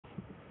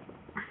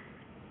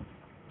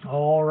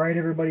All right,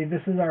 everybody,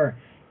 this is our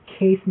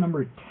case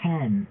number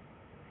 10.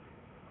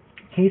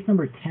 Case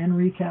number 10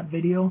 recap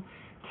video.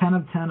 10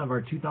 of 10 of our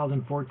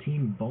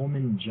 2014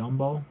 Bowman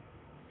Jumbo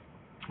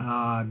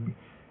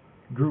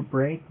group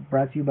break,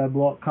 brought to you by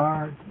Blowout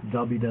Cards,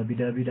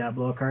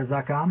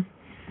 www.blowoutcards.com.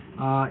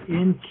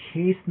 In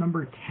case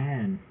number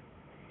 10,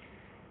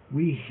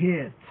 we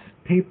hit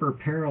paper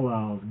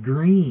parallels,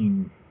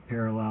 green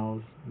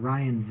parallels,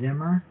 Ryan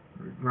Zimmerman,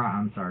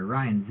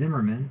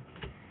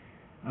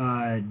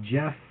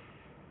 Jeff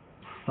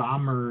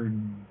Sommer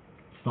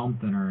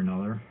something or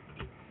another,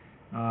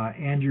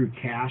 Andrew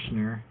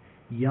Kashner,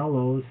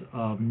 yellows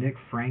of Nick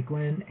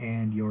Franklin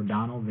and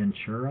Yordano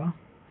Ventura,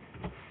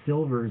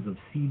 silvers of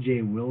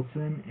C.J.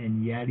 Wilson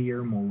and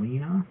Yadier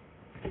Molina.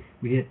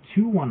 We hit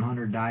two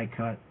 100 die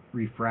cut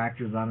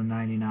refractors out of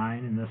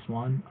 99 in this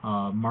one,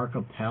 Mark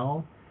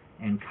Appel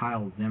and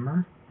Kyle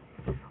Zimmer.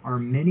 Our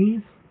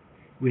minis,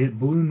 we hit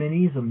blue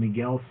minis of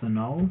Miguel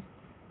Sano,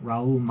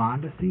 Raul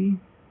Mondesi,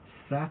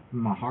 Seth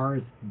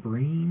Mahar's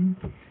Breen,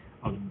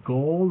 a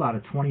gold out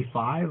of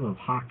 25 of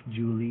Hawk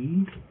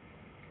Julie.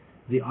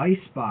 The ice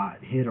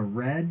spot hit a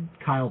red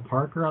Kyle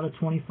Parker out of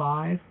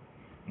 25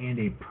 and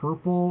a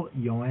purple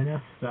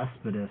Yoenis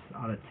Cespedes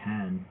out of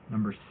 10,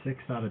 number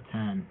 6 out of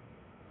 10.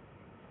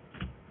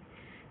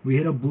 We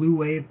hit a blue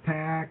wave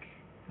pack,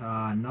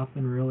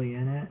 nothing really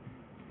in it.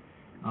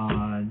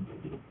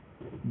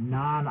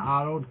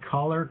 Non-autoed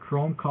color,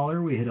 chrome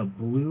color, we hit a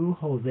blue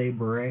Jose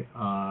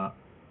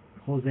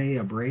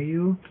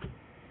Abreu,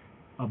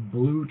 a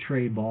blue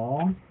Trey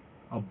Ball,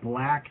 a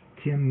black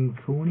Tim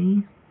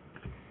Cooney,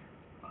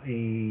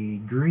 a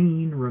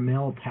green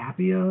Ramel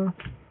Tapia,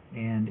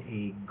 and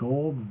a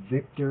gold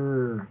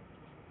Victor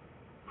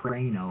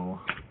Prano.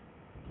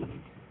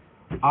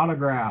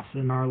 Autographs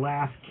in our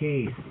last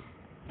case,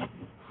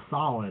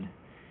 solid.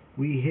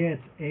 We hit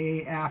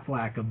a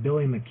Aflac of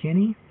Billy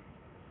McKinney.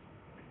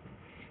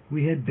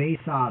 We hit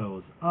base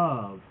autos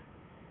of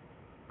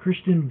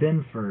Christian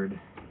Binford,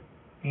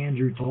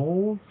 Andrew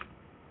Tolles,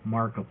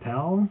 Mark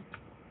Appel,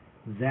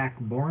 Zach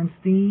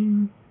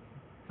Borenstein,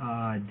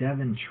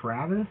 Devin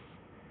Travis,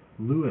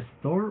 Lewis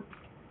Thorpe,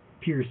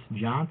 Pierce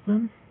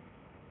Johnson,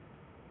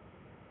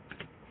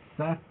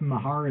 Seth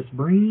Maharis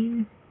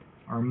Breen,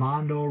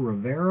 Armando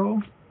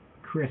Rivero,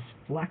 Chris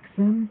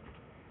Flexen,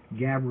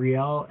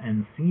 Gabriel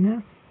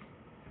Encinas,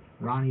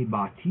 Ronnie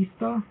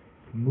Bautista,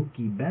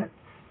 Mookie Betts,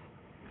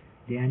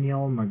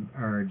 Daniel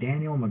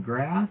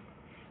McGrath,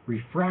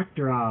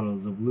 refractor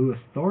autos of Lewis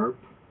Thorpe,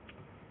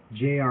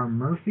 J.R.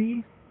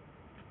 Murphy,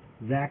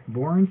 Zach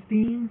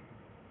Borenstein,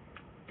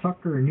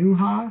 Tucker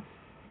Newhoff,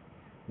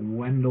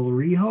 Wendell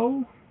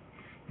Rijo,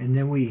 and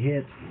then we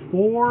hit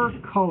 4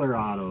 color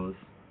autos,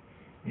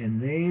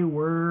 and they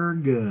were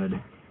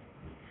good.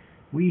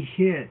 We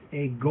hit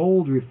a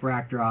gold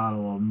refractor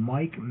auto of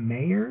Mike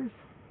Mayers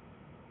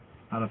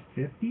out of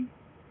 50.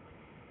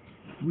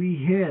 We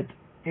hit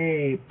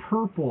a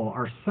purple,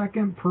 our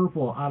second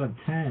purple out of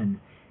 10,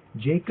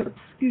 Jacob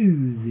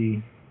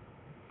Scuzzi,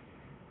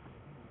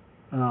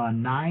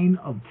 9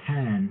 of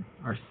 10,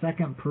 our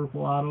second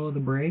purple auto of the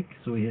break,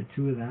 so we hit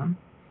 2 of them.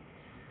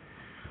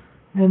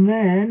 And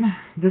then,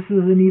 this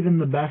isn't even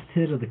the best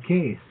hit of the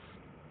case.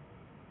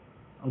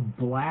 A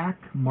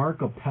black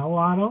Mark Appel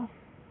auto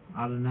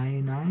out of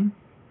 99.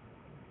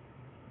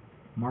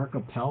 Mark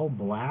Appel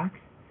black.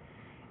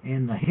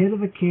 And the hit of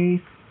the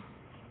case,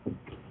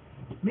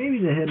 maybe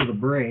the hit of the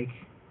break,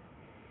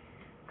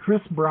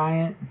 Chris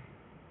Bryant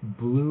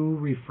blue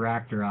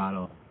refractor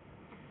auto.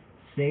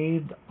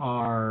 Saved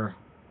our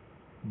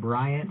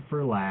Bryant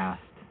for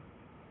last.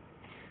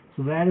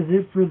 So that is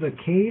it for the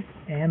case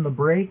and the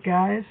break,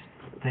 guys.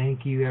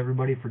 Thank you,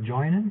 everybody, for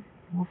joining.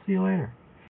 We'll see you later.